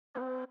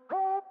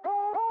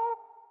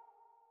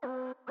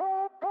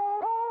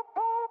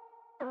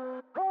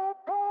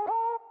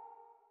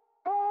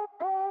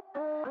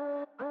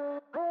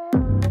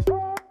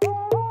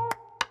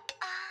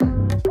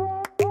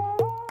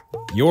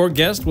Your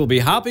guest will be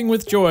hopping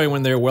with joy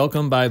when they're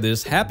welcomed by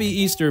this Happy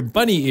Easter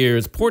Bunny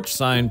Ears porch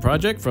sign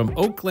project from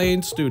Oak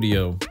Lane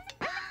Studio.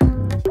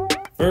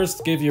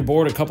 First, give your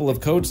board a couple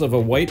of coats of a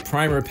white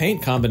primer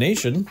paint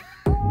combination.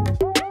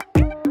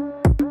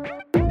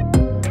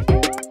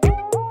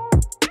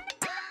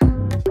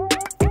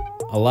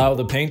 Allow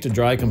the paint to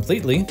dry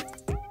completely.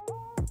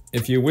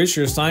 If you wish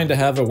your sign to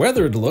have a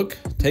weathered look,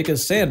 take a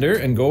sander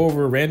and go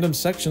over random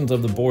sections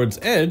of the board's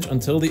edge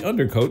until the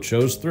undercoat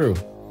shows through.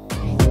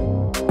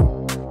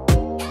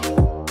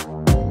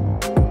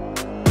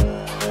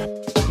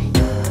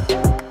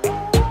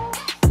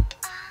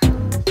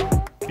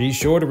 Be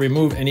sure to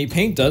remove any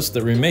paint dust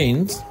that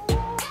remains.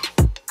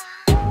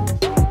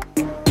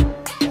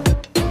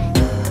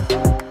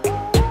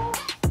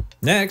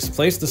 Next,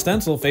 place the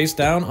stencil face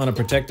down on a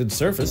protected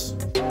surface.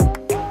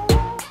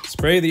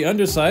 Spray the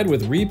underside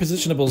with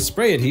Repositionable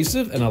Spray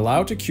Adhesive and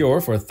allow to cure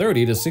for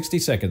 30 to 60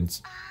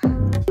 seconds.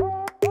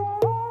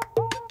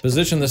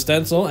 Position the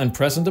stencil and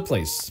press into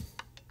place.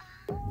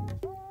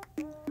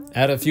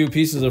 Add a few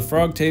pieces of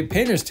frog tape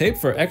painter's tape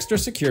for extra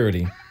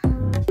security.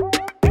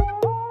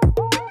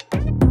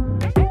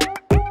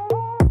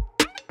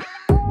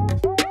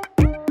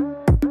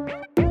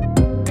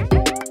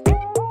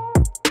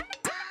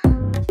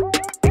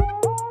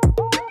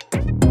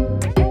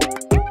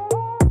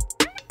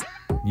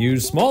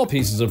 Use small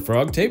pieces of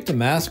frog tape to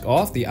mask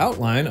off the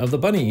outline of the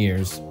bunny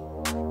ears.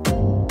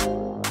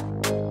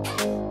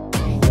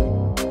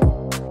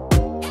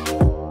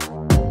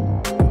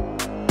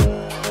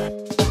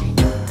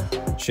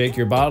 Shake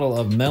your bottle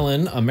of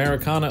Melon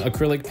Americana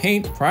acrylic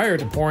paint prior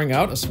to pouring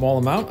out a small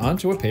amount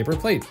onto a paper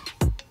plate.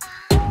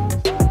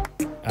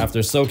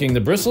 After soaking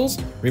the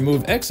bristles,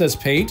 remove excess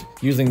paint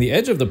using the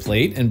edge of the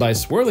plate and by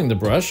swirling the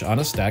brush on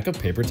a stack of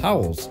paper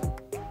towels.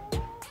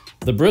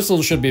 The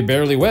bristles should be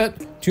barely wet.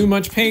 Too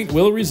much paint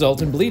will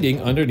result in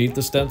bleeding underneath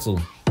the stencil.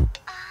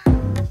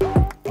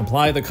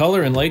 Apply the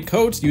color in light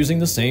coats using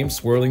the same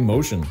swirling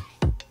motion.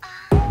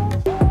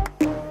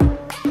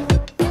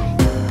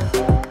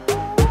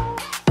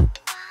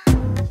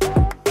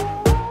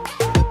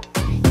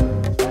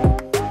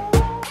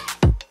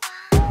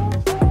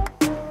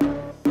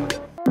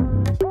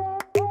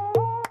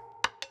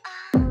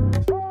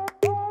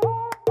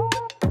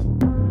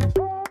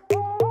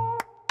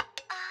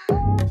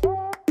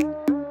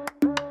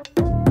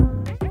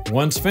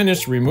 Once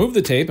finished, remove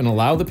the tape and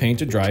allow the paint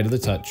to dry to the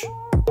touch.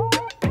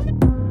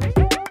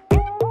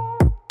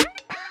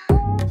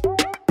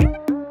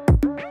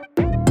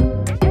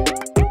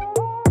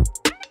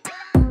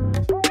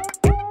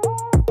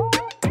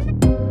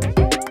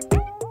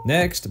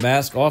 Next,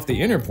 mask off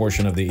the inner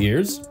portion of the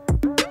ears.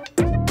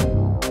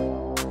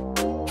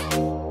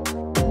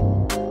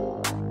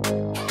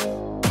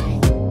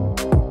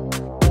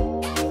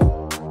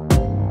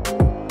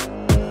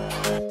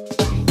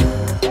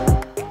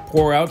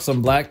 Pour out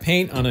some black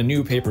paint on a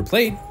new paper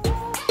plate.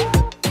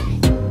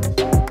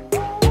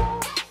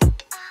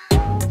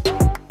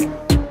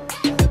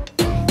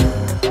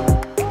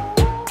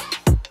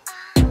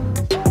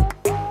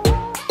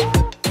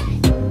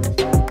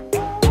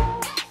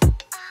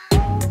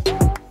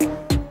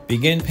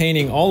 Begin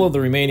painting all of the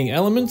remaining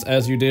elements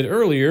as you did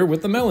earlier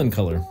with the melon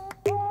color.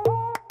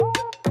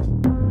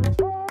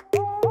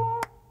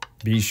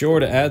 Be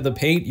sure to add the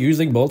paint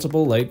using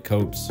multiple light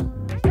coats.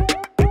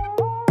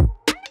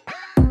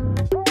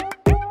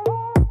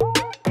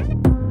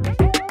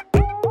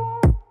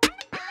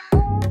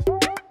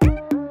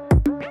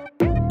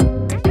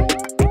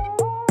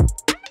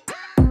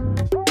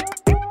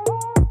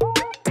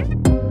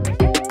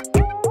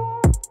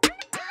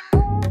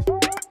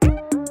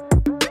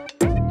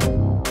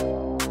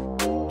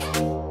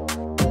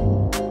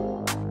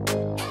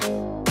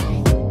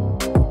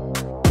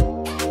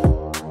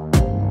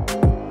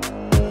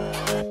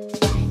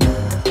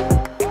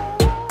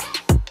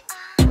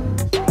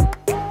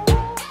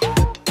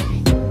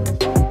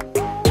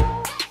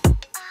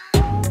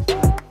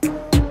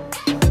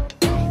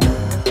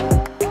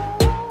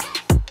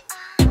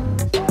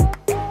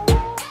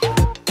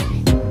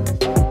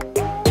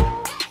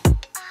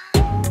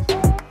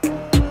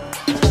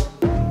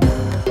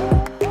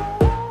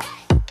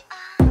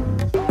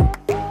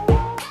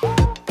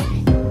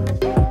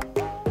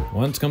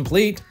 Once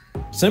complete,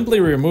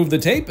 simply remove the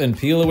tape and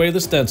peel away the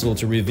stencil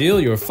to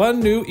reveal your fun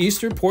new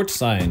Easter porch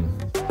sign.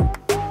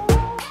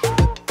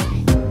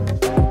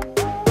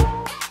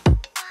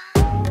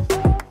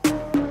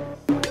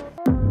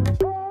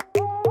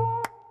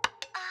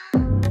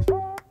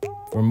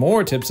 For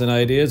more tips and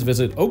ideas,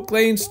 visit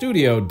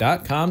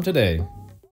oaklanestudio.com today.